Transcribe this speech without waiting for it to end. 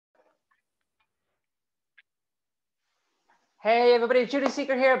Hey everybody, Judy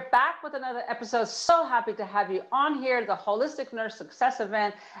Seeker here, back with another episode. So happy to have you on here, the Holistic Nurse Success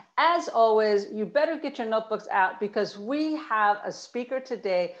Event. As always, you better get your notebooks out because we have a speaker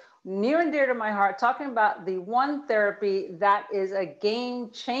today near and dear to my heart, talking about the one therapy that is a game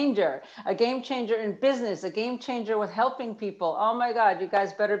changer in business, a game changer with helping people. Oh my God, you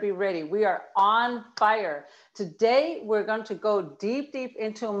guys better be ready. We are on fire. Today, we're going to go deep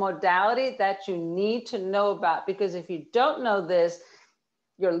into a modality that you need to know about, because if you don't know this,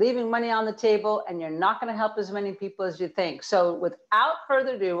 you're leaving money on the table and you're not going to help as many people as you think. So without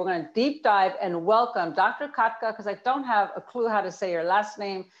further ado, we're going to deep dive and welcome Dr. Katka, because I don't have a clue how to say your last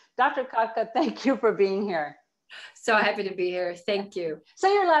name. Dr. Katka, thank you for being here. So happy to be here. Thank you.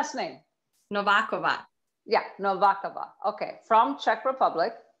 Say your last name. Novokova. Yeah, Novokova. Okay, from Czech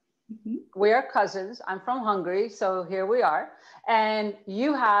Republic. Mm-hmm. We are cousins. I'm from Hungary, so here we are. And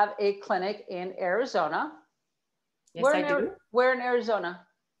you have a clinic in Arizona. Yes, I do. Where in Arizona?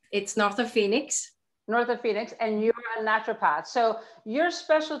 It's north of Phoenix. North of Phoenix, and you're a naturopath. So your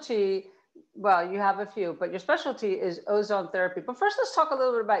specialty, well, you have a few, but your specialty is ozone therapy. But first, let's talk a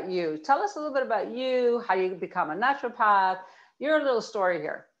little bit about you. Tell us a little bit about you, how you become a naturopath, your little story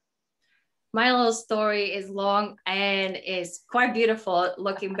here. My little story is long and is quite beautiful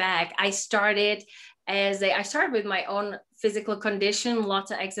looking back. I started with my own physical condition,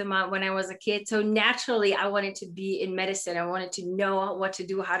 lots of eczema when I was a kid. So naturally, I wanted to be in medicine. I wanted to know what to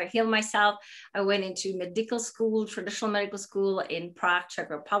do, how to heal myself. I went into medical school, traditional medical school in Prague, Czech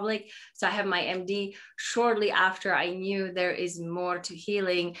Republic. So I have my MD. Shortly after, I knew there is more to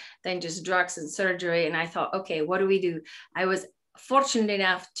healing than just drugs and surgery. And I thought, okay, what do we do? I was fortunate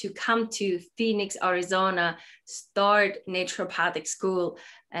enough to come to Phoenix, Arizona, start naturopathic school,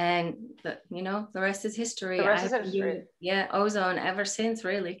 and the rest is history. The rest is history. Ozone ever since,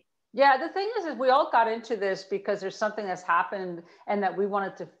 really. Yeah, the thing is we all got into this because there's something that's happened and that we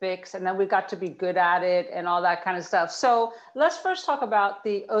wanted to fix, and then we got to be good at it and all that kind of stuff. So let's first talk about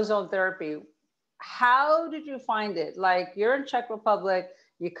the ozone therapy. How did you find it? Like, you're in Czech Republic,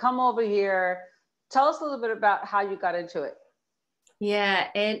 you come over here. Tell us a little bit about how you got into it. Yeah,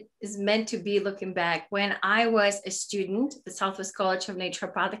 it is meant to be. Looking back, when I was a student at the Southwest College of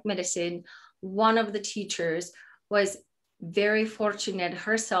Naturopathic Medicine, one of the teachers was very fortunate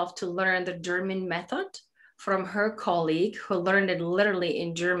herself to learn the German method from her colleague who learned it literally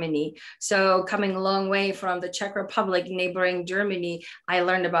in Germany. So coming a long way from the Czech Republic, neighboring Germany, I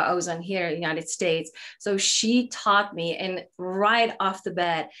learned about ozone here in the United States. So she taught me, and right off the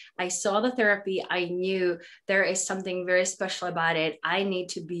bat, I saw the therapy. I knew there is something very special about it. I need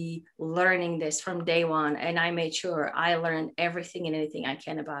to be learning this from day one. And I made sure I learned everything and anything I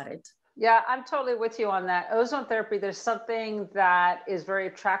can about it. Yeah, I'm totally with you on that. Ozone therapy, there's something that is very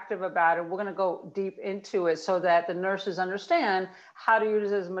attractive about it. We're going to go deep into it so that the nurses understand how to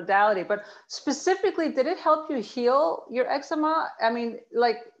use it as a modality. But specifically, did it help you heal your eczema? I mean,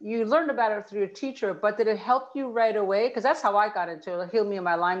 like, you learned about it through your teacher, but did it help you right away? Because that's how I got into it, heal me of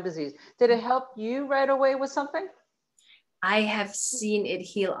my Lyme disease. Did it help you right away with something? I have seen it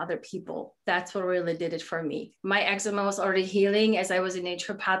heal other people. That's what really did it for me. My eczema was already healing as I was in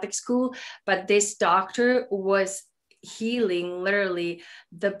naturopathic school, but this doctor was healing literally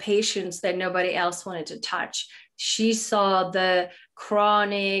the patients that nobody else wanted to touch. She saw the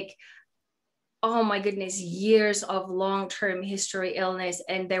chronic, oh my goodness, years of long-term history illness,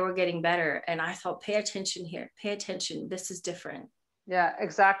 and they were getting better. And I thought, pay attention here, pay attention. This is different. Yeah,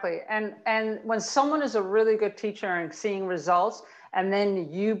 exactly. And when someone is a really good teacher and seeing results, and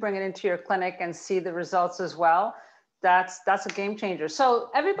then you bring it into your clinic and see the results as well, that's a game changer. So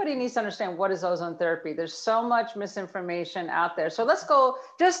everybody needs to understand, what is ozone therapy. There's so much misinformation out there. So let's go,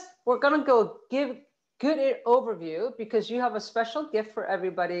 we're going to go give good overview, because you have a special gift for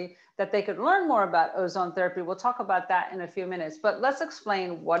everybody that they could learn more about ozone therapy. We'll talk about that in a few minutes, but let's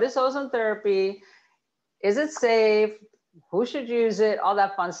explain, what is ozone therapy? Is it safe? Who should use it? All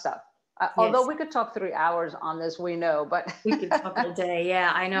that fun stuff. Yes. Although we could talk 3 hours on this, we know, but we could talk all day.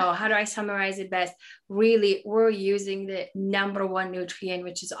 Yeah, I know. How do I summarize it best? Really, we're using the #1 nutrient,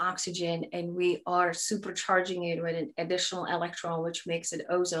 which is oxygen, and we are supercharging it with an additional electron, which makes it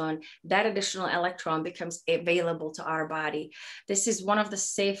ozone. That additional electron becomes available to our body. This is one of the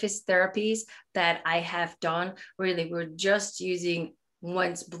safest therapies that I have done. Really, we're just using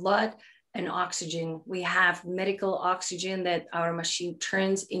one's blood and oxygen. We have medical oxygen that our machine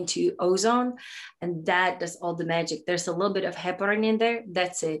turns into ozone, and that does all the magic. There's a little bit of heparin in there.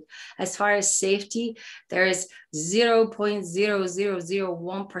 That's it. As far as safety, there is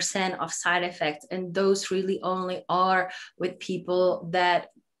 0.0001% of side effects, and those really only are with people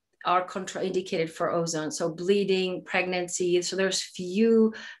that are contraindicated for ozone. So bleeding, pregnancy. So there's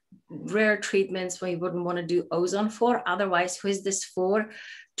few rare treatments where you wouldn't want to do ozone for. Otherwise, who is this for?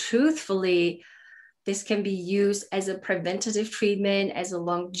 Truthfully, this can be used as a preventative treatment, as a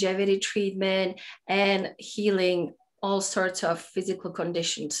longevity treatment, and healing all sorts of physical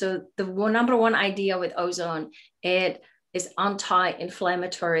conditions. So the number one idea with ozone, it is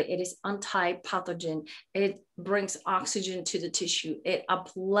anti-inflammatory, it is anti-pathogen, it brings oxygen to the tissue, it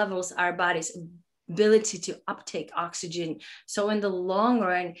up-levels our body's ability to uptake oxygen. So in the long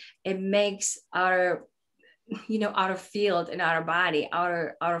run, it makes our, our field in our body,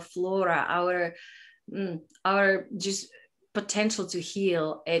 our flora, our just potential to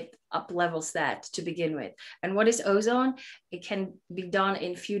heal, it up levels that to begin with. And what is ozone? It can be done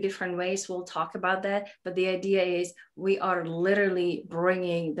in a few different ways. We'll talk about that. But the idea is we are literally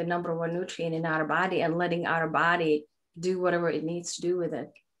bringing the number one nutrient in our body and letting our body do whatever it needs to do with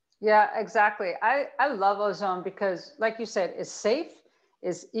it. Yeah, exactly. I love ozone because, like you said, it's safe,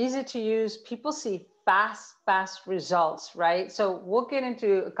 it's easy to use. People see fast results, right? So we'll get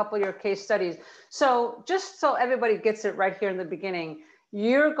into a couple of your case studies. So just so everybody gets it right here in the beginning,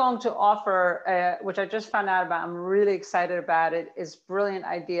 you're going to offer, which I just found out about, I'm really excited about it, is brilliant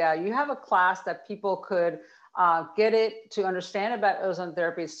idea. You have a class that people could get it to understand about ozone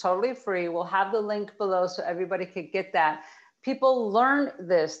therapy. It's totally free. We'll have the link below so everybody could get that. People learn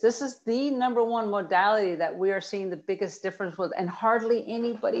this. This is the number one modality that we are seeing the biggest difference with, and hardly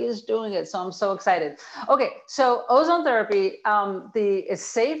anybody is doing it. So I'm so excited. Okay, so ozone therapy, it's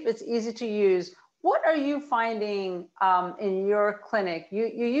safe, it's easy to use. What are you finding in your clinic? You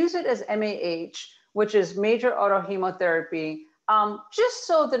use it as MAH, which is major autohemotherapy. Just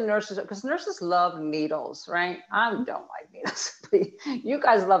so the nurses, because nurses love needles, right? I don't like needles, but you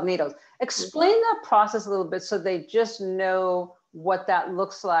guys love needles. Explain that process a little bit so they just know what that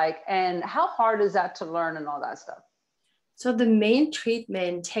looks like and how hard is that to learn and all that stuff. So the main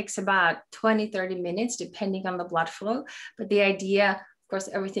treatment takes about 20-30 minutes, depending on the blood flow. But the idea, of course,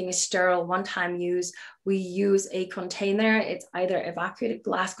 everything is sterile, one-time use. We use a container. It's either evacuated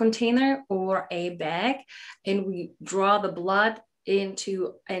glass container or a bag, and we draw the blood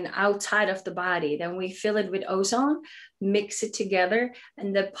into and outside of the body. Then we fill it with ozone, mix it together.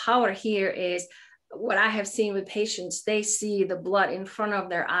 And the power here is what I have seen with patients, they see the blood in front of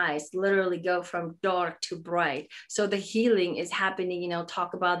their eyes literally go from dark to bright. So the healing is happening,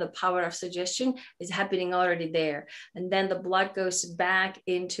 talk about the power of suggestion is happening already there. And then the blood goes back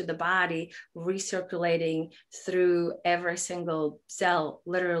into the body, recirculating through every single cell,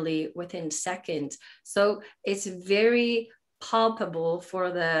 literally within seconds. So it's very palpable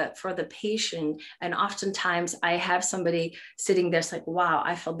for the patient. And oftentimes I have somebody sitting there, it's like, wow,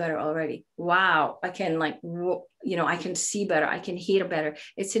 I feel better already. Wow, I can I can see better, I can hear better.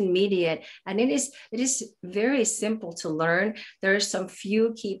 It's immediate, and it is very simple to learn. There are some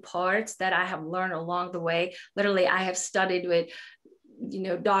few key parts that I have learned along the way. Literally, I have studied with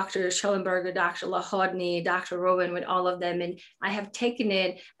Dr. Schellenberger, Dr. Lahodny, Dr. Rowan, with all of them. And I have taken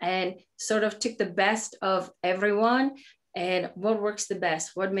it and sort of took the best of everyone and what works the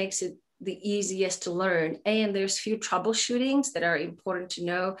best, what makes it the easiest to learn. And there's few troubleshootings that are important to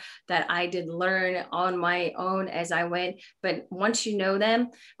know that I did learn on my own as I went. But once you know them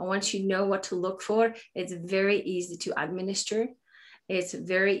and once you know what to look for, it's very easy to administer. It's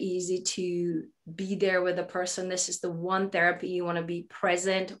very easy to be there with a person. This is the one therapy you want to be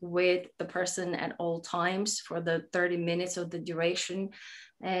present with the person at all times for the 30 minutes of the duration.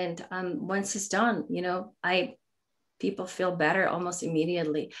 And once it's done, people feel better almost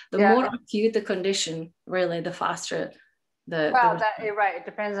immediately. The more acute the condition, really, the faster right. It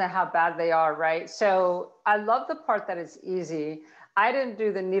depends on how bad they are, right? So I love the part that it's easy. I didn't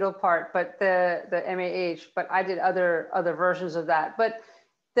do the needle part, but the MAH, but I did other versions of that. But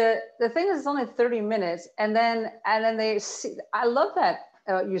the thing is, it's only 30 minutes, and then they see. I love that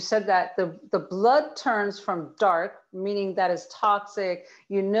you said that the blood turns from dark, meaning that is toxic.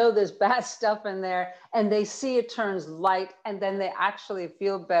 There's bad stuff in there, and they see it turns light, and then they actually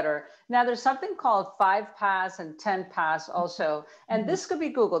feel better. Now, there's something called 5-pass and 10-pass also, and this could be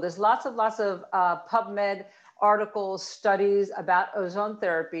Googled. There's lots of PubMed articles, studies about ozone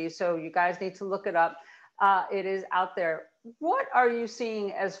therapy. So you guys need to look it up. It is out there. What are you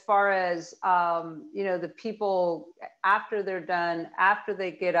seeing as far as, the people after they're done, after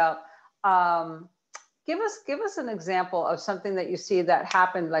they get up? Give us an example of something that you see that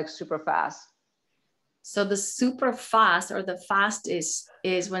happened like super fast. So the super fast or the fast is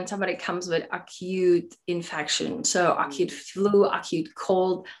when somebody comes with acute infection. So acute flu, acute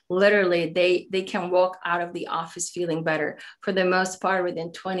cold, literally they can walk out of the office feeling better. For the most part,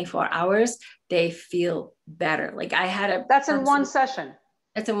 within 24 hours, they feel better. Like I had a That's in one session.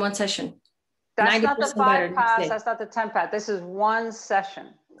 That's in one session. That's not the 5 better pass, that's not the 10 pass. This is one session.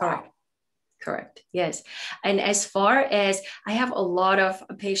 Wow. Correct. Yes. And as far as I have a lot of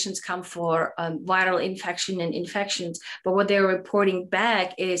patients come for viral infection and infections, but what they're reporting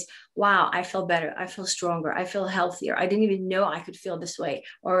back is, wow, I feel better. I feel stronger. I feel healthier. I didn't even know I could feel this way.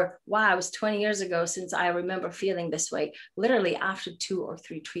 Or, wow, it was 20 years ago since I remember feeling this way, literally after 2 or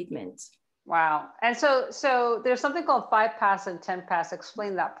 3 treatments. Wow. And so there's something called 5 pass and 10 pass.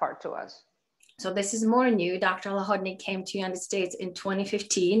 Explain that part to us. So this is more new. Dr. Lahodny came to the United States in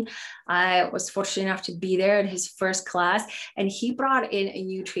 2015. I was fortunate enough to be there in his first class, and he brought in a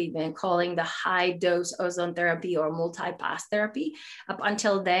new treatment calling the high dose ozone therapy or multi-pass therapy. Up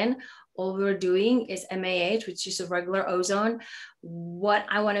until then, all we were doing is MAH, which is a regular ozone. What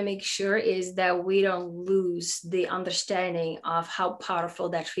I want to make sure is that we don't lose the understanding of how powerful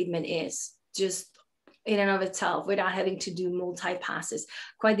that treatment is. Just in and of itself, without having to do multi-passes.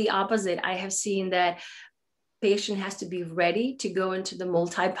 Quite the opposite. I have seen that patient has to be ready to go into the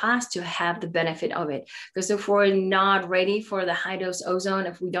multi-pass to have the benefit of it. Because if we're not ready for the high dose ozone,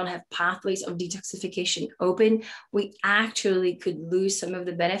 if we don't have pathways of detoxification open, we actually could lose some of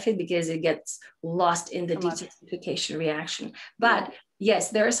the benefit because it gets lost in the detoxification reaction. But yes,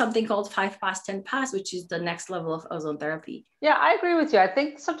 there is something called 5 pass, 10 pass, which is the next level of ozone therapy. Yeah, I agree with you. I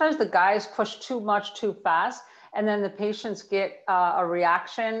think sometimes the guys push too much too fast, and then the patients get a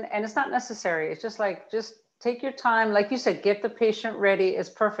reaction, and it's not necessary. It's just like, just take your time. Like you said, get the patient ready is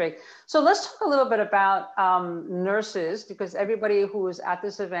perfect. So let's talk a little bit about nurses, because everybody who is at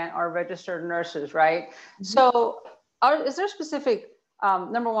this event are registered nurses, right? Mm-hmm. So is there specific,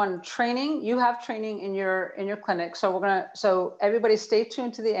 number one, training? You have training in your clinic. So so everybody stay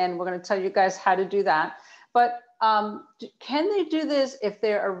tuned to the end. We're gonna tell you guys how to do that. But can they do this if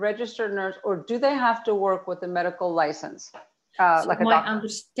they're a registered nurse, or do they have to work with a medical license? Like a my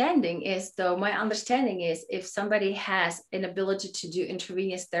understanding is if somebody has an ability to do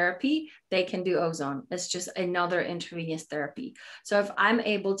intravenous therapy, they can do ozone. It's just another intravenous therapy. So if I'm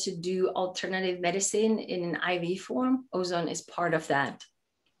able to do alternative medicine in an IV form, ozone is part of that.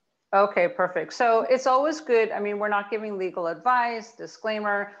 Okay, perfect. So it's always good. I mean, we're not giving legal advice,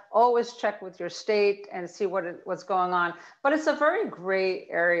 disclaimer, always check with your state and see what's going on. But it's a very gray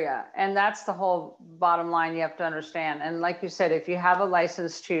area. And that's the whole bottom line you have to understand. And like you said, if you have a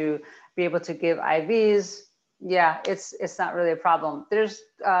license to be able to give IVs, yeah, it's not really a problem. There's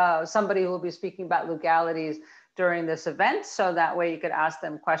somebody who will be speaking about legalities during this event, so that way you could ask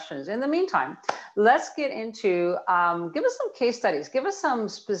them questions. In the meantime, let's get into, give us some case studies, give us some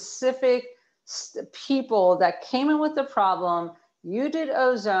specific people that came in with the problem, you did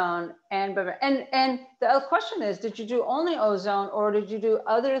ozone, and the question is, did you do only ozone, or did you do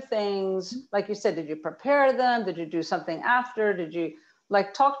other things? Like you said, did you prepare them? Did you do something after? Did you,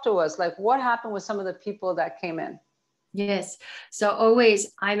 like, talk to us, like what happened with some of the people that came in? Yes. So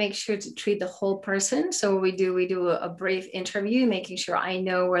always I make sure to treat the whole person. So we do a brief interview, making sure I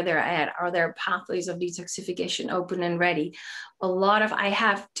know where they're at. Are their pathways of detoxification open and ready? I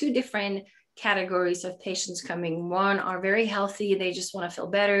have 2 different categories of patients coming. One are very healthy. They just want to feel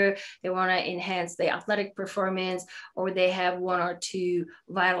better. They want to enhance their athletic performance, or they have 1 or 2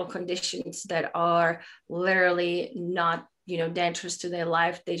 viral conditions that are literally not, dangerous to their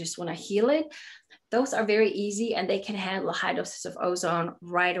life. They just want to heal it. Those are very easy, and they can handle high doses of ozone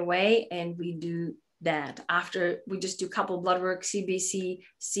right away. And we do that after we just do a couple of blood work, CBC,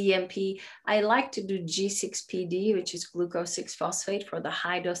 CMP. I like to do G6PD, which is glucose 6-phosphate, for the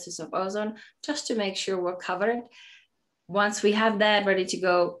high doses of ozone, just to make sure we're covered. Once we have that ready to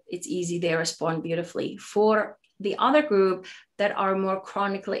go, it's easy. They respond beautifully. For the other group that are more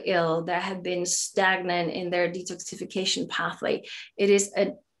chronically ill, that have been stagnant in their detoxification pathway, it is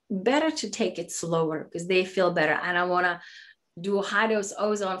better to take it slower because they feel better. And I want to do a high dose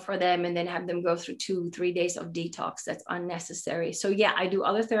ozone for them and then have them go through 2-3 days of detox. That's unnecessary. So yeah, I do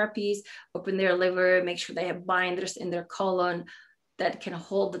other therapies, open their liver, make sure they have binders in their colon that can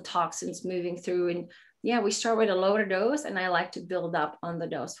hold the toxins moving through. And yeah, we start with a lower dose, and I like to build up on the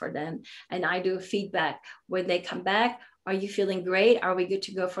dose for them. And I do feedback when they come back. Are you feeling great? Are we good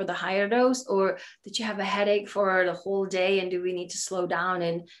to go for the higher dose? Or did you have a headache for the whole day? And do we need to slow down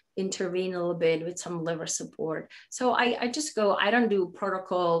and intervene a little bit with some liver support? So I just go, I don't do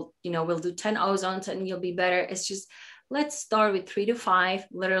protocol, we'll do 10 ozones and you'll be better. It's just, let's start with 3 to 5,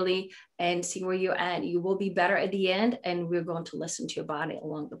 literally, and see where you're at. You will be better at the end, and we're going to listen to your body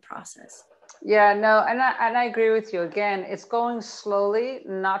along the process. Yeah, no, and I agree with you. Again, it's going slowly,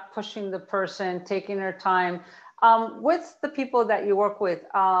 not pushing the person, taking their time. With the people that you work with,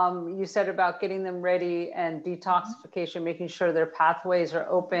 you said about getting them ready and detoxification, making sure their pathways are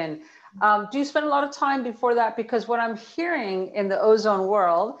open. Do you spend a lot of time before that? Because what I'm hearing in the ozone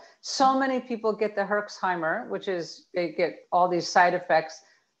world, so many people get the Herxheimer, which is they get all these side effects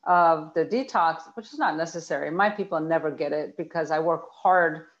of the detox, which is not necessary. My people never get it because I work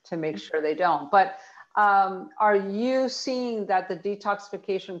hard to make sure they don't. But are you seeing that the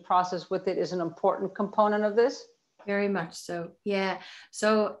detoxification process with it is an important component of this? Very much so. Yeah.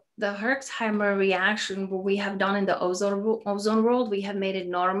 So the Herxheimer reaction, what we have done in the ozone world, we have made it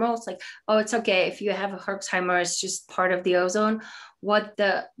normal. It's like, oh, it's okay if you have a Herxheimer, it's just part of the ozone. What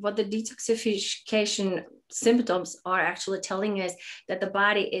the detoxification symptoms are actually telling us that the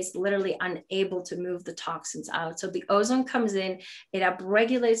body is literally unable to move the toxins out. So the ozone comes in, it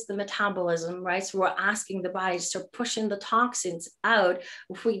upregulates the metabolism, right? So we're asking the body to start pushing the toxins out.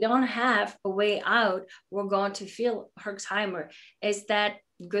 If we don't have a way out, we're going to feel Herxheimer. Is that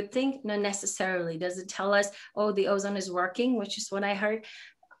a good thing? Not necessarily. Does it tell us, oh, the ozone is working, which is what I heard?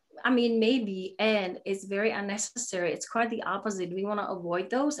 I mean, maybe, and it's very unnecessary. It's quite the opposite. We want to avoid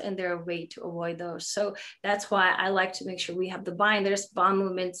those, and there are ways to avoid those. So that's why I like to make sure we have the binders, bowel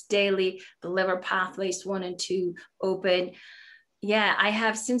movements daily, the liver pathways 1 and 2 open. Yeah, I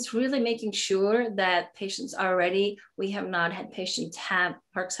have, since really making sure that patients are ready, we have not had patients have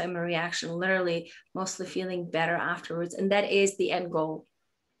Herxheimer reaction, literally mostly feeling better afterwards. And that is the end goal.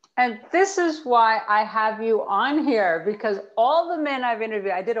 And this is why I have you on here, because all the men I've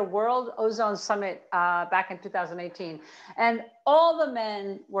interviewed, I did a World Ozone Summit back in 2018, and all the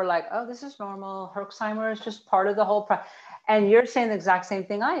men were like, oh, this is normal. Herxheimer is just part of the whole process. And you're saying the exact same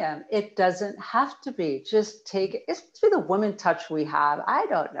thing I am. It doesn't have to be. Just take it. It's the women touch we have. I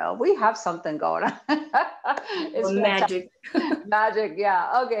don't know. We have something going on. It's magic. Magic.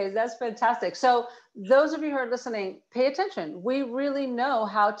 Yeah. Okay. That's fantastic. So those of you who are listening, pay attention. We really know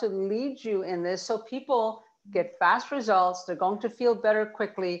how to lead you in this so people get fast results. They're going to feel better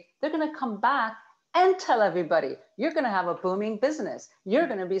quickly. They're going to come back and tell everybody. You're going to have a booming business. You're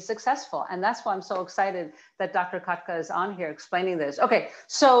going to be successful. And that's why I'm so excited that Dr. Katka is on here explaining this. Okay.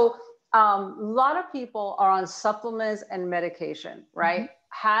 So a lot of people are on supplements and medication, right? Mm-hmm.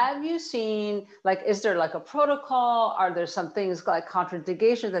 Have you seen, like, is there like a protocol? Are there some things like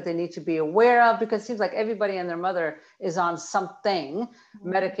contraindications that they need to be aware of? Because it seems like everybody and their mother is on something,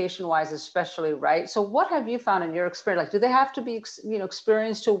 medication wise, especially, right? So what have you found in your experience? Like, do they have to be,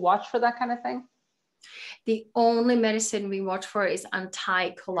 experienced to watch for that kind of thing? The only medicine we watch for is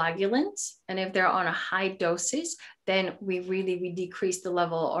anticoagulants. And if they're on a high doses, then we decrease the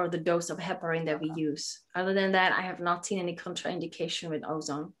level or the dose of heparin that we use. Other than that, I have not seen any contraindication with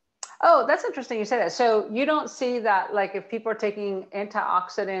ozone. Oh, that's interesting you say that. So you don't see that, like, if people are taking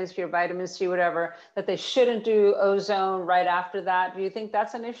antioxidants, your vitamin C, whatever, that they shouldn't do ozone right after that. Do you think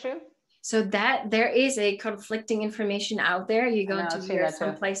that's an issue? So that there is a conflicting information out there. You're going to hear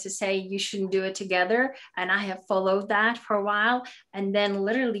some places say you shouldn't do it together. And I have followed that for a while. And then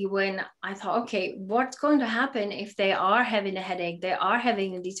literally when I thought, okay, what's going to happen if they are having a headache, they are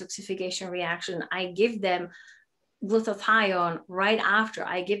having a detoxification reaction, I give them glutathione right after.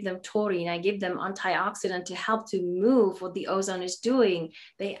 I give them taurine, I give them antioxidant to help to move what the ozone is doing.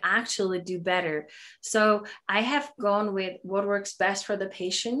 They actually do better. So I have gone with what works best for the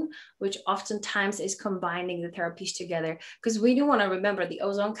patient, which oftentimes is combining the therapies together, because we do want to remember the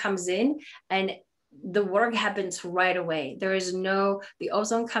ozone comes in and the work happens right away. The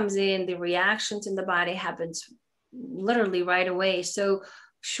ozone comes in, the reactions in the body happens literally right away. So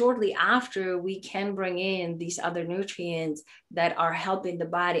shortly after, we can bring in these other nutrients that are helping the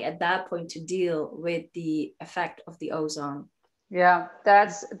body at that point to deal with the effect of the ozone. Yeah,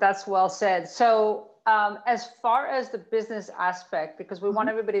 that's well said. So as far as the business aspect, because we want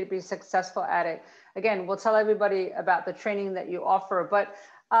everybody to be successful at it, again, we'll tell everybody about the training that you offer, but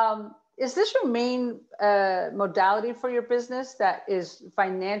is this your main modality for your business that is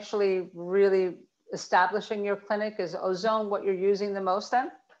financially really establishing your clinic? Is ozone what you're using the most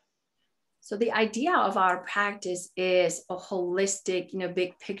then? So the idea of our practice is a holistic,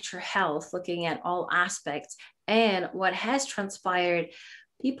 big picture health, looking at all aspects. And what has transpired,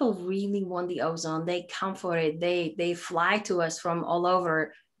 people really want the ozone. They come for it. They fly to us from all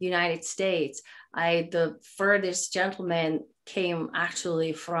over the United States. The furthest gentleman came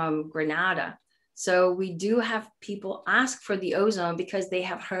actually from Grenada. So we do have people ask for the ozone because they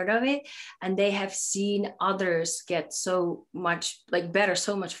have heard of it and they have seen others get so much like better,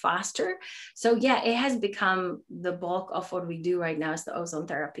 so much faster. So yeah, it has become the bulk of what we do right now is the ozone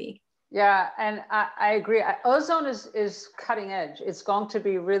therapy. Yeah, and I agree. Ozone is cutting edge. It's going to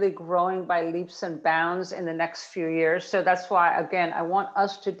be really growing by leaps and bounds in the next few years. So that's why, again, I want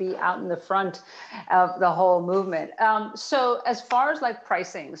us to be out in the front of the whole movement. So as far as like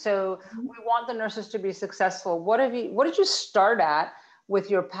pricing, so we want the nurses to be successful. What did you start at with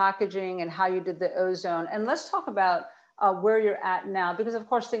your packaging and how you did the ozone? And let's talk about where you're at now, because of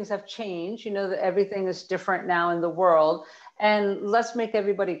course things have changed. You know that everything is different now in the world. And let's make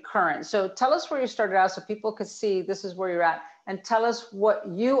everybody current. So tell us where you started out so people could see this is where you're at, and tell us what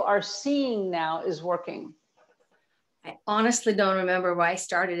you are seeing now is working. I honestly don't remember why I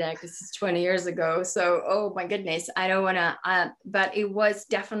started at because it's 20 years ago. So, oh my goodness, I don't want to, but it was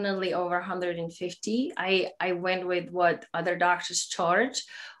definitely over 150. I went with what other doctors charge.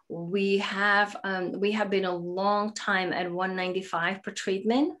 We have been a long time at 195 per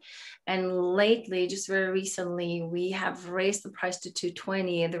treatment. And lately, just very recently, we have raised the price to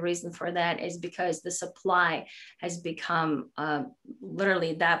 220. And the reason for that is because the supply has become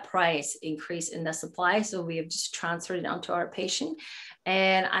literally that price increase in the supply. So we have just transferred it onto our patient.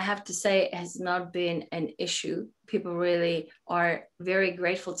 And I have to say, it has not been an issue. People really are very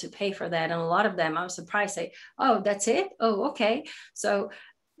grateful to pay for that. And a lot of them, I'm surprised, say, oh, that's it? Oh, okay. So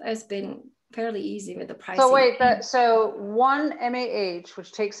it's been fairly easy with the pricing. So wait, so one MAH,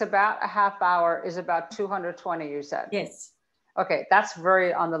 which takes about a half hour, is about 220, you said? Yes. Okay, that's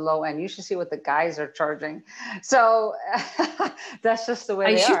very on the low end. You should see what the guys are charging. So that's just the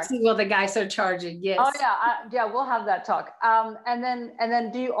way they are. I should see what the guys are charging, yes. Oh yeah, yeah, we'll have that talk. And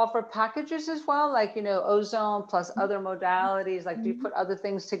then do you offer packages as well? Like, you know, ozone plus other modalities, like do you put other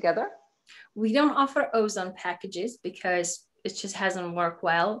things together? We don't offer ozone packages because it just hasn't worked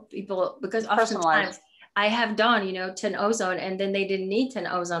well. Because oftentimes I have done, you know, 10 ozone and then they didn't need 10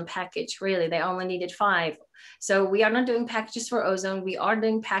 ozone package, really. They only needed 5. So we are not doing packages for ozone. We are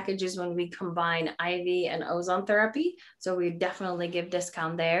doing packages when we combine IV and ozone therapy. So we definitely give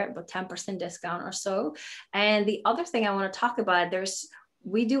discount there, about 10% discount or so. And the other thing I want to talk about,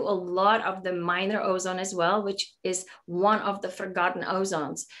 we do a lot of the minor ozone as well, which is one of the forgotten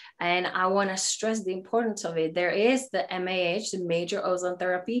ozones. And I want to stress the importance of it. There is the MAH, the major ozone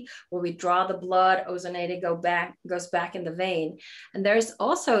therapy, where we draw the blood, ozonated goes back in the vein. And there's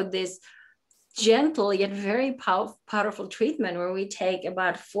also this gentle yet very powerful treatment where we take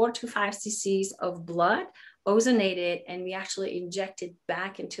about 4 to 5 cc's of blood, ozonate it, and we actually inject it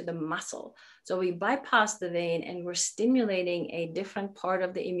back into the muscle. So we bypass the vein and we're stimulating a different part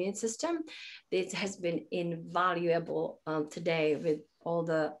of the immune system. This has been invaluable today with all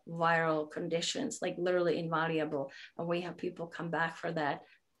the viral conditions, like literally invaluable. And we have people come back for that.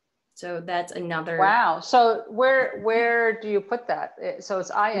 So that's another. Wow. So where do you put that? So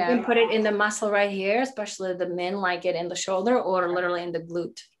it's IM. You can put it in the muscle right here, especially the men like it in the shoulder or literally in the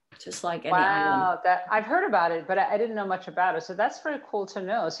glute, just like any wow, IM. that I've heard about it, but I didn't know much about it. So that's very cool to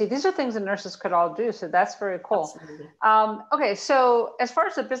know. See, these are things that nurses could all do. So that's very cool. Okay. So as far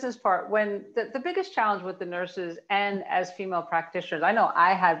as the business part, when the biggest challenge with the nurses and as female practitioners, I know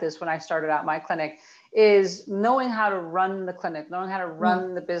I had this when I started out my clinic, is knowing how to run the clinic, knowing how to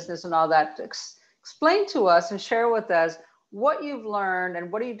run the business and all that. Explain to us and share with us what you've learned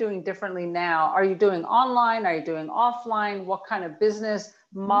and what are you doing differently now? Are you doing online? Are you doing offline? What kind of business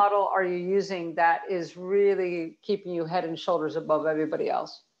model are you using that is really keeping you head and shoulders above everybody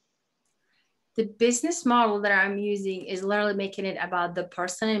else? The business model that I'm using is literally making it about the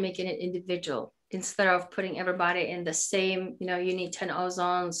person and making it individual instead of putting everybody in the same, you know, you need 10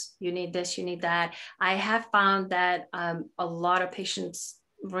 ozones, you need this, you need that. I have found that a lot of patients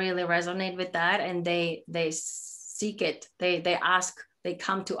really resonate with that and they seek it, they ask, they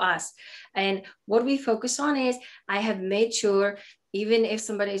come to us. And what we focus on is I have made sure even if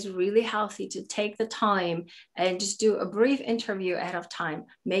somebody is really healthy to take the time and just do a brief interview ahead of time,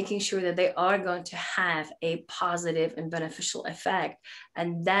 making sure that they are going to have a positive and beneficial effect.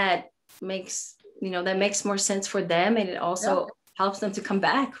 And that makes, that makes more sense for them. And it also helps them to come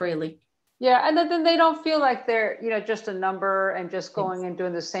back really. Yeah, and then they don't feel like they're, just a number and just going and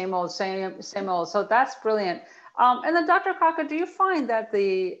doing the same old. So that's brilliant. And then Dr. Katka, do you find that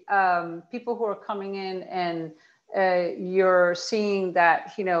the people who are coming in and you're seeing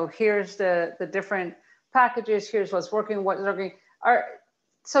that, here's the different packages, here's what's working,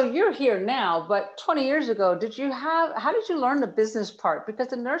 so you're here now, but 20 years ago, how did you learn the business part? Because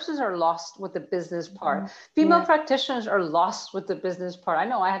the nurses are lost with the business part. Female practitioners are lost with the business part. I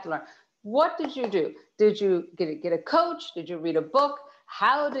know I had to learn. What did you do? Did you get a coach? Did you read a book?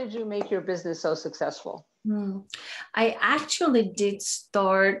 How did you make your business so successful? I actually did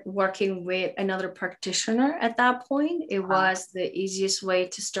start working with another practitioner at that point. It was the easiest way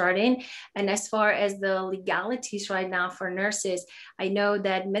to start in. And as far as the legalities right now for nurses, I know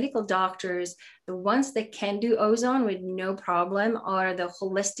that medical doctors, the ones that can do ozone with no problem are the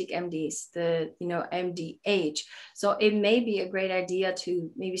holistic MDs, the MDH. So it may be a great idea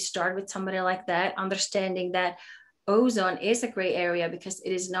to maybe start with somebody like that, understanding that ozone is a gray area because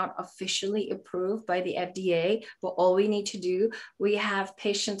it is not officially approved by the FDA, but all we need to do, we have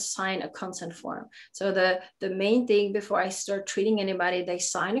patients sign a consent form. So the main thing before I start treating anybody, they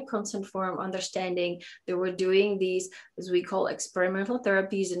sign a consent form, understanding that we're doing these, as we call experimental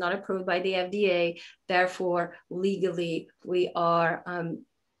therapies, and not approved by the FDA. Therefore, legally, we are,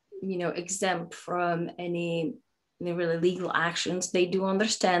 exempt from any really legal actions. They do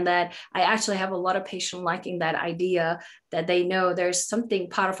understand that. I actually have a lot of patients liking that idea, that they know there's something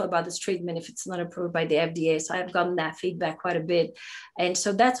powerful about this treatment if it's not approved by the FDA. So I've gotten that feedback quite a bit. And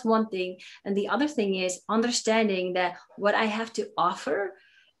so that's one thing. And the other thing is understanding that what I have to offer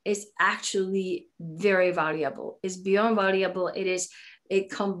is actually very valuable. It's beyond valuable. It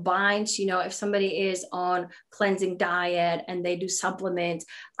combines, if somebody is on cleansing diet and they do supplements,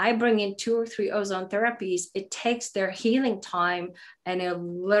 I bring in 2 or 3 ozone therapies. It takes their healing time and it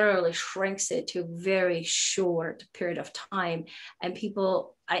literally shrinks it to a very short period of time. And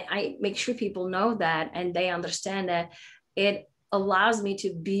I make sure people know that, and they understand that it allows me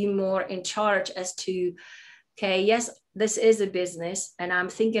to be more in charge as to, okay, yes, this is a business and I'm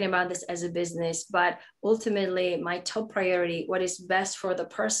thinking about this as a business, but ultimately my top priority, what is best for the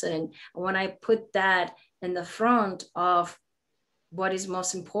person. And when I put that in the front of what is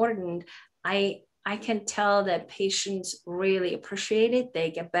most important, I can tell that patients really appreciate it.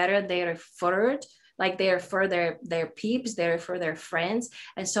 They get better, they refer it, like they're for their peeps, they're for their friends.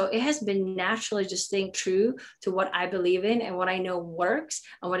 And so it has been naturally just staying true to what I believe in and what I know works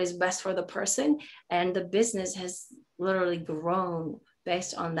and what is best for the person. And the business has literally grown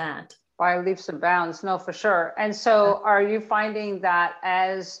based on that. By leaps and bounds, no, for sure. And so are you finding that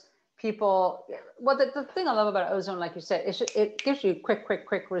as people, well, the thing I love about ozone, like you said, it gives you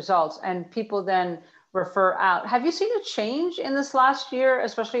quick results, and people then refer out. Have you seen a change in this last year,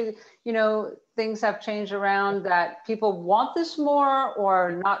 especially, things have changed around that people want this more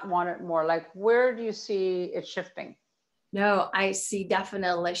or not want it more? Like, where do you see it shifting? No, I see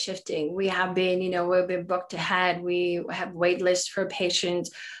definitely shifting. We have been, we've been booked ahead. We have wait lists for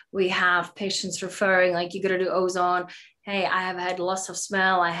patients. We have patients referring, like, you got to do ozone. Hey, I have had loss of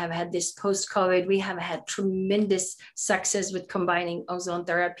smell. I have had this post-COVID. We have had tremendous success with combining ozone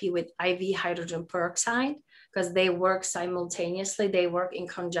therapy with IV hydrogen peroxide, because they work simultaneously. They work in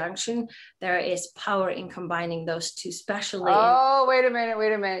conjunction. There is power in combining those two, especially. Oh, wait a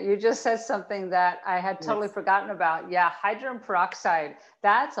minute. You just said something that I had totally forgotten about. Yeah, hydrogen peroxide.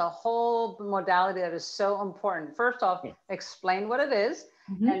 That's a whole modality that is so important. First off, explain what it is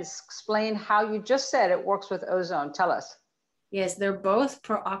and explain how you just said it works with ozone. Tell us. Yes, they're both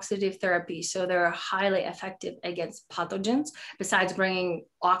pro-oxidative therapies, so they're highly effective against pathogens. Besides bringing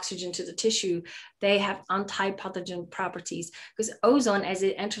oxygen to the tissue, they have anti-pathogen properties, because ozone, as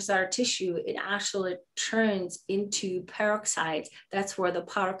it enters our tissue, it actually turns into peroxides. That's where the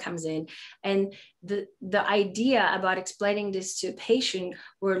power comes in. And the idea about explaining this to a patient,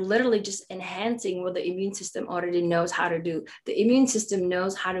 we're literally just enhancing what the immune system already knows how to do. The immune system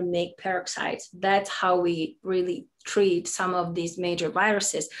knows how to make peroxides. That's how we really treat some of these major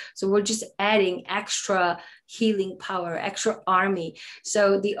viruses. So we're just adding extra healing power, extra army.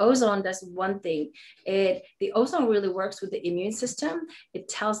 So the ozone does one thing. The ozone really works with the immune system. It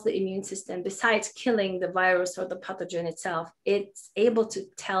tells the immune system, besides killing the virus or the pathogen itself, it's able to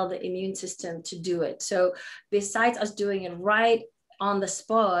tell the immune system to do it. So besides us doing it right on the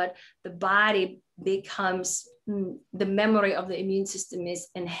spot, the body becomes, the memory of the immune system is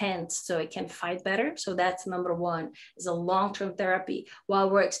enhanced so it can fight better. So that's number one, is a long-term therapy. While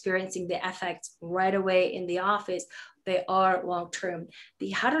we're experiencing the effects right away in the office, they are long-term.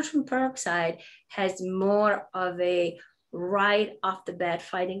 The hydrogen peroxide has more of a right off the bat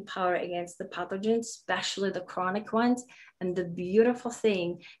fighting power against the pathogens, especially the chronic ones. And the beautiful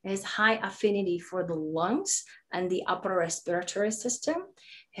thing is high affinity for the lungs and the upper respiratory system,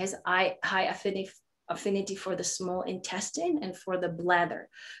 has high affinity for the small intestine and for the bladder.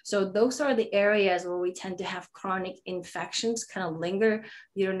 So those are the areas where we tend to have chronic infections kind of linger,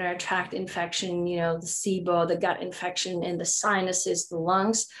 urinary tract infection, the SIBO, the gut infection, and the sinuses, the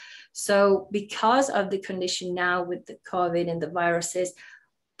lungs. So because of the condition now with the COVID and the viruses,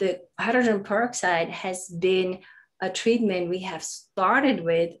 the hydrogen peroxide has been a treatment we have started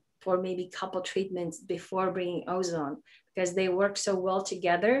with for maybe a couple treatments before bringing ozone, because they work so well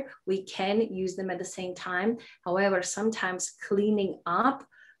together. We can use them at the same time. However, sometimes cleaning up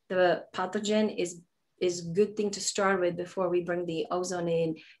the pathogen is a good thing to start with before we bring the ozone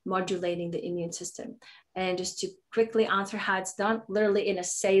in, modulating the immune system. And just to quickly answer how it's done, literally in a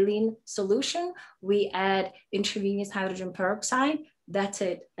saline solution, we add intravenous hydrogen peroxide. That's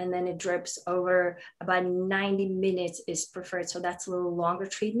it. And then it drips over. About 90 minutes is preferred. So that's a little longer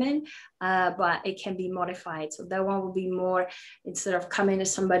treatment, but it can be modified. So that one will be more, instead of coming to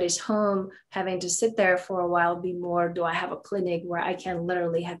somebody's home, having to sit there for a while, be more, do I have a clinic where I can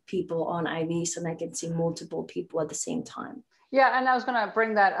literally have people on IVs and I can see multiple people at the same time? Yeah, and I was going to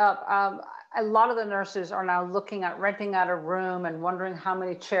bring that up. A lot of the nurses are now looking at renting out a room and wondering how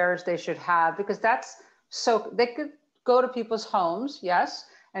many chairs they should have, because that's so they could go to people's homes, yes,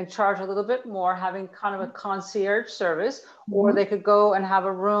 and charge a little bit more, having kind of a concierge service, or they could go and have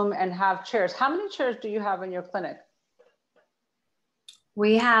a room and have chairs. How many chairs do you have in your clinic?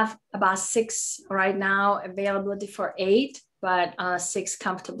 We have about 6 right now, availability for 8, but 6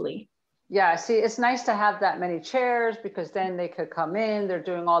 comfortably. Yeah, see, it's nice to have that many chairs, because then they could come in, they're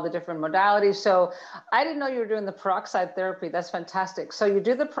doing all the different modalities. So I didn't know you were doing the peroxide therapy. That's fantastic. So you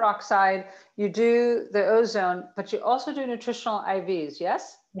do the peroxide, you do the ozone, but you also do nutritional IVs,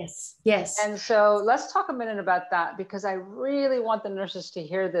 yes? Yes, yes. And so let's talk a minute about that, because I really want the nurses to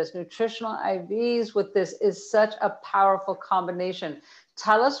hear this. Nutritional IVs with this is such a powerful combination.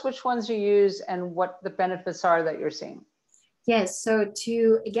 Tell us which ones you use and what the benefits are that you're seeing. Yes, so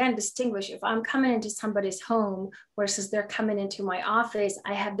to again distinguish, if I'm coming into somebody's home versus they're coming into my office,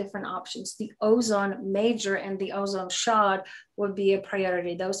 I have different options. The ozone major and the ozone shot would be a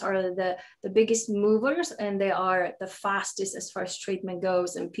priority. Those are the biggest movers, and they are the fastest as far as treatment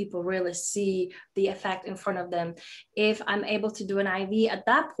goes, and people really see the effect in front of them. If I'm able to do an IV at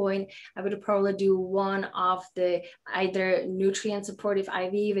that point, I would probably do one of the either nutrient supportive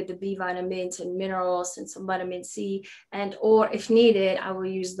IV with the B vitamins and minerals and some vitamin C, and or if needed, I will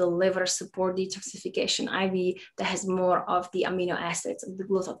use the liver support detoxification IV that has more of the amino acids, the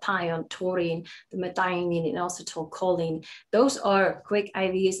glutathione, taurine, the methionine, and acetylcholine. Those are quick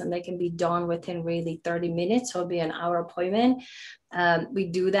IVs, and they can be done within really 30 minutes. So it'll be an hour appointment. We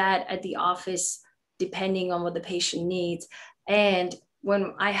do that at the office depending on what the patient needs. And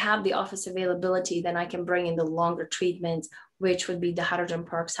when I have the office availability, then I can bring in the longer treatments, which would be the hydrogen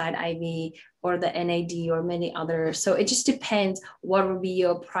peroxide IV or the NAD or many others. So it just depends what would be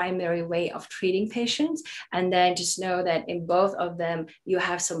your primary way of treating patients. And then just know that in both of them, you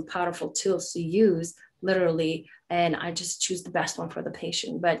have some powerful tools to use, literally, and I just choose the best one for the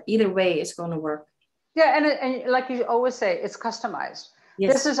patient. But either way, it's going to work. Yeah, and like you always say, it's customized.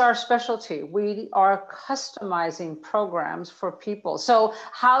 Yes. This is our specialty. We are customizing programs for people. So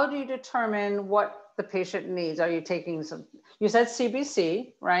how do you determine what the patient needs? Are you taking some, you said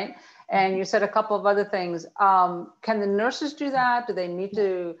CBC, right? And you said a couple of other things. Can the nurses do that? Do they need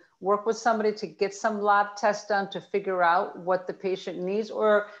to work with somebody to get some lab tests done to figure out what the patient needs?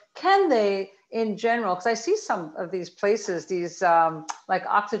 Or can they, in general, because I see some of these places, these like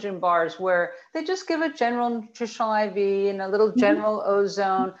oxygen bars where they just give a general nutritional IV and a little general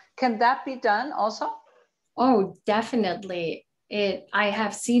ozone. Can that be done also? Oh, definitely. I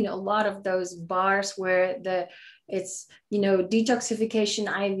have seen a lot of those bars where it's, detoxification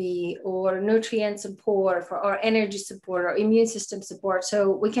IV or nutrient support or energy support or immune system support. So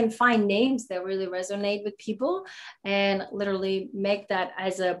we can find names that really resonate with people and literally make that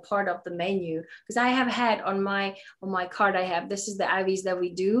as a part of the menu. Because I have had on my card, this is the IVs that we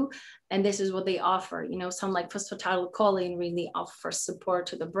do, and this is what they offer. Some like phosphatidylcholine really offers support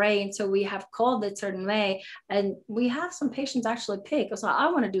to the brain. So we have called it a certain way, and we have some patients actually pick. So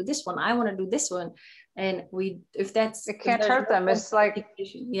I want to do this one. I want to do this one. And if it can't hurt them. It's like,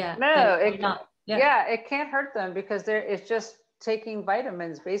 yeah, no, it can't hurt them because it's just taking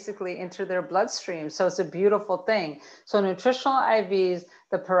vitamins basically into their bloodstream. So it's a beautiful thing. So nutritional IVs,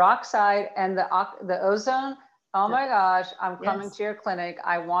 the peroxide and the ozone. Oh my gosh, I'm coming to your clinic.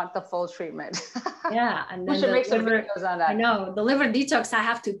 I want the full treatment. Yeah, and then we should make some videos on that. I know the liver detox, I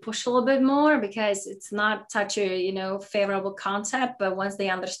have to push a little bit more because it's not such a favorable concept. But once they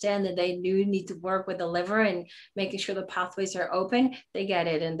understand that they do need to work with the liver and making sure the pathways are open, they get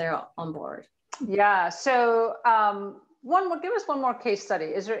it and they're on board. Yeah. So give us one more case study.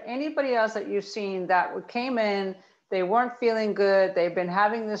 Is there anybody else that you've seen that came in? They weren't feeling good. They've been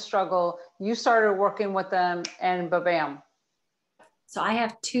having this struggle. You started working with them and bam. So I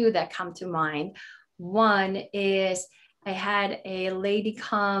have 2 that come to mind. One is I had a lady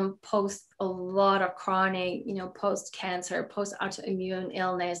come post a lot of chronic, post cancer, post autoimmune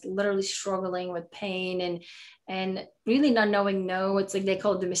illness, literally struggling with pain and really not knowing it's like they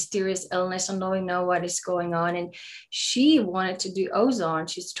call it the mysterious illness, and knowing what is going on. And she wanted to do ozone.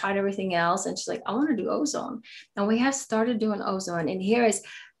 She's tried everything else, and she's like, I want to do ozone. And we have started doing ozone. And here is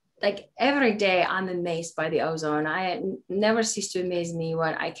like every day I'm amazed by the ozone. I never cease to amaze me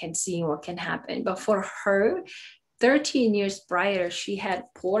what I can see, what can happen. But for her, 13 years prior, she had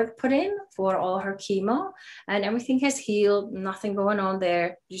port put in for all her chemo, and everything has healed, nothing going on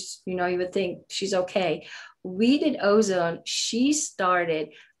there. Just, you would think she's okay. We did ozone. She started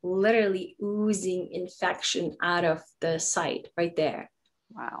literally oozing infection out of the site right there.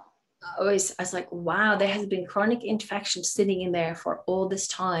 Wow. I was like, wow, there has been chronic infection sitting in there for all this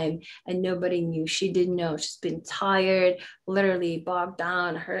time and nobody knew. She didn't know. She's been tired, literally bogged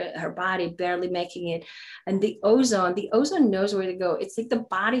down, her body barely making it. And the ozone knows where to go. It's like the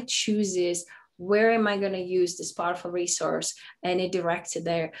body chooses, where am I going to use this powerful resource? And it directs it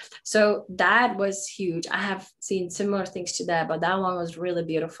there. So that was huge. I have seen similar things to that, but that one was really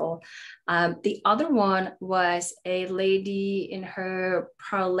beautiful. The other one was a lady in her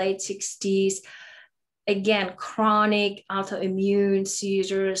late 60s. Again, chronic autoimmune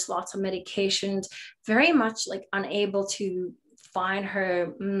seizures, lots of medications, very much like unable to find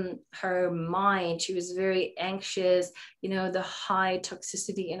her mind. She was very anxious, the high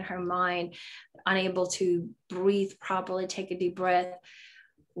toxicity in her mind, unable to breathe properly, take a deep breath.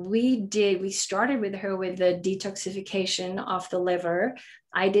 We started with her with the detoxification of the liver.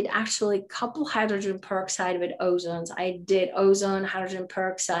 I did actually a couple hydrogen peroxide with ozones. I did ozone, hydrogen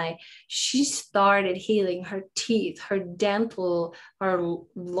peroxide. She started healing her teeth, her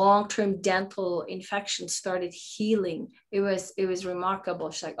long-term dental infections started healing. It was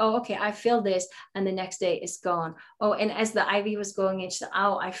remarkable. She's like, oh, okay, I feel this. And the next day it's gone. Oh, and as the IV was going in, she said,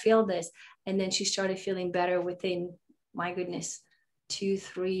 oh, I feel this. And then she started feeling better within, my goodness,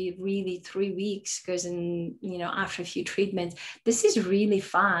 3 weeks, because after a few treatments. This is really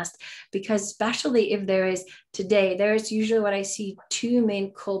fast, because especially if there's usually what I see, two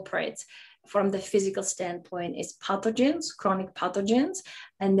main culprits from the physical standpoint is pathogens, chronic pathogens,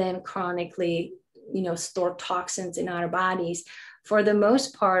 and then chronically stored toxins in our bodies. For the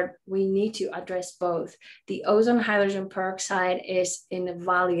most part, we need to address both. The ozone hydrogen peroxide is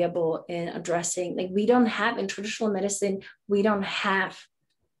invaluable in addressing, we don't have in traditional medicine, we don't have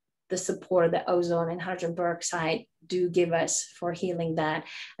the support that ozone and hydrogen peroxide do give us for healing that.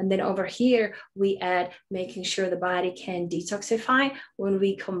 And then over here, we add making sure the body can detoxify. When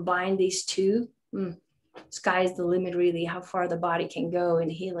we combine these two, sky's the limit, really, how far the body can go in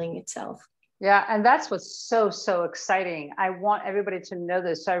healing itself. Yeah, and that's what's so exciting. I want everybody to know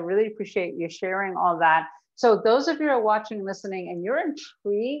this. So I really appreciate you sharing all that. So those of you who are watching, listening, and you're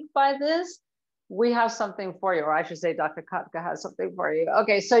intrigued by this, we have something for you, or I should say Dr. Katka has something for you.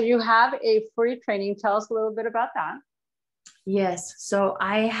 Okay, so you have a free training. Tell us a little bit about that. Yes. So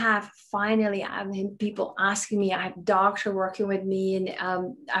I have people asking me, I have a doctor working with me,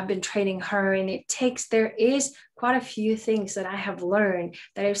 and I've been training her, and there is quite a few things that I have learned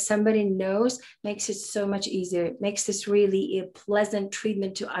that if somebody knows, makes it so much easier. It makes this really a pleasant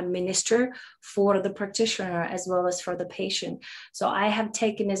treatment to administer for the practitioner as well as for the patient. So I have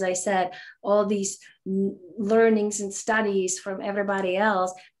taken, as I said, all these learnings and studies from everybody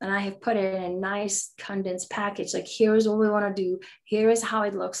else, and I have put it in a nice condensed package. Like, here's what we want to do. Here is how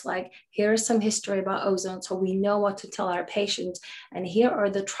it looks like. Here is some history about ozone, so we know what to tell our patients. And here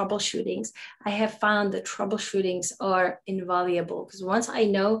are the troubleshootings. I have found the troubleshootings are invaluable, because once I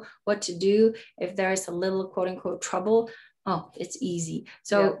know what to do, if there is a little quote unquote trouble, it's easy.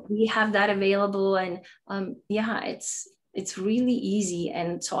 So we have that available, and it's really easy.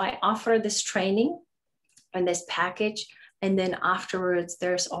 And so I offer this training and this package. And then afterwards,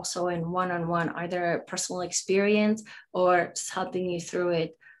 there's also in one-on-one, either a personal experience or just helping you through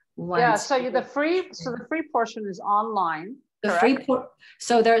it. So the free portion is online.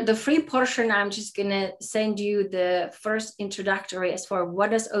 The free portion, I'm just gonna send you the first introductory as far what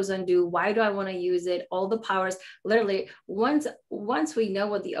does ozone do, why do I want to use it, all the powers. Literally, once we know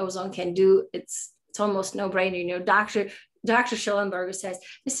what the ozone can do, it's almost no-brainer. Dr. Schellenberger says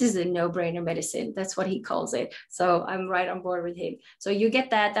this is a no-brainer medicine. That's what he calls it. So I'm right on board with him. So you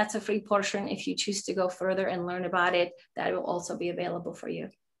get that. That's a free portion. If you choose to go further and learn about it, that will also be available for you.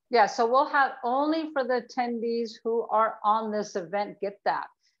 Yeah, so we'll have only for the attendees who are on this event, get that.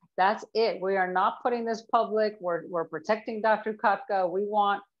 That's it. We are not putting this public. We're protecting Dr. Katka. We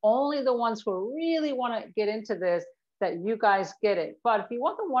want only the ones who really want to get into this that you guys get it. But if you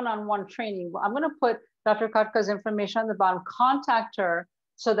want the one-on-one training, I'm going to put Dr. Katka's information on the bottom. Contact her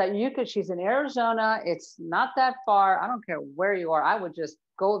so that you could, she's in Arizona. It's not that far. I don't care where you are. I would just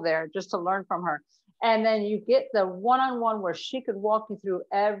go there just to learn from her. And then you get the one-on-one where she could walk you through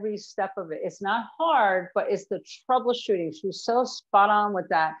every step of it. It's not hard, but it's the troubleshooting. She's so spot on with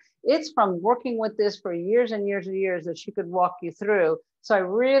that. It's from working with this for years and years and years that she could walk you through. So I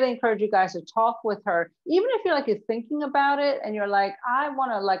really encourage you guys to talk with her. Even if you're like, you're thinking about it and you're like, I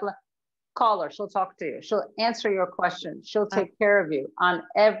want to like, call her. She'll talk to you. She'll answer your questions. She'll take care of you on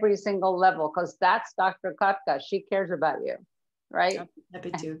every single level, because that's Dr. Katka. She cares about you, right? I'm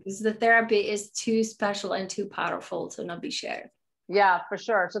happy to, because the therapy is too special and too powerful to not be shared. Yeah, for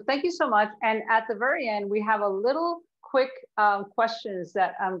sure. So thank you so much. And at the very end, we have a little quick questions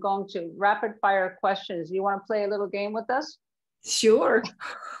that I'm going to rapid fire questions. You want to play a little game with us? Sure.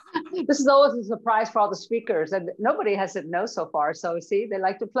 This is always a surprise for all the speakers, and nobody has said no so far. So see, they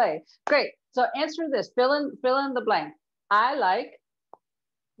like to play. Great. So answer this. Fill in the blank. I like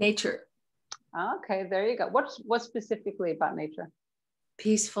nature. Okay, there you go. What specifically about nature?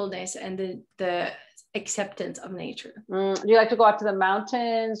 Peacefulness and the acceptance of nature. Do you like to go out to the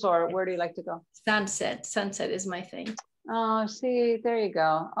mountains, or where do you like to go? Sunset. Sunset is my thing. Oh, see, there you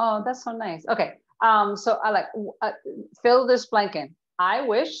go. Oh, that's so nice. Okay. So I like fill this blank in. I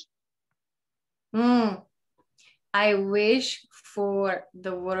wish. I wish for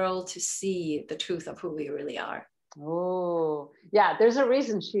the world to see the truth of who we really are. Oh, yeah. There's a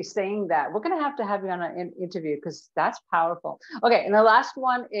reason she's saying that. We're going to have you on an interview, because that's powerful. Okay. And the last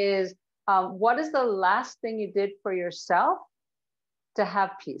one is, what is the last thing you did for yourself to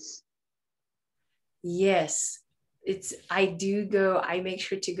have peace? Yes. I make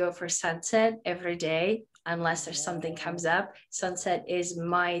sure to go for sunset every day, unless there's something comes up. Sunset is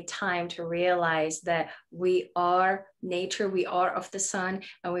my time to realize that we are nature, we are of the sun,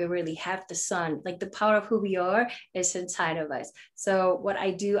 and we really have the sun. Like, the power of who we are is inside of us. So what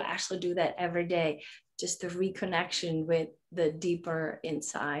I actually do that every day, just the reconnection with the deeper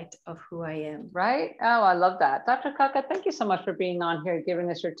inside of who I am. Right? Oh, I love that. Dr. Katka, thank you so much for being on here, giving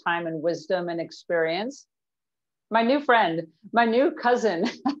us your time and wisdom and experience. My new friend, my new cousin.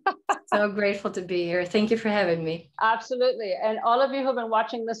 So grateful to be here. Thank you for having me. Absolutely. And all of you who've been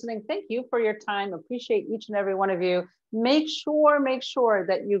watching, listening, thank you for your time. Appreciate each and every one of you. Make sure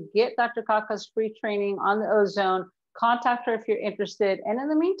that you get Dr. Katka's free training on the Ozone. Contact her if you're interested. And in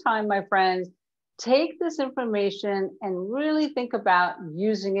the meantime, my friends, take this information and really think about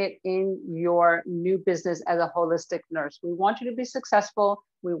using it in your new business as a holistic nurse. We want you to be successful.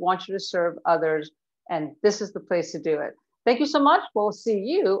 We want you to serve others. And this is the place to do it. Thank you so much. We'll see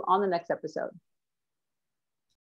you on the next episode.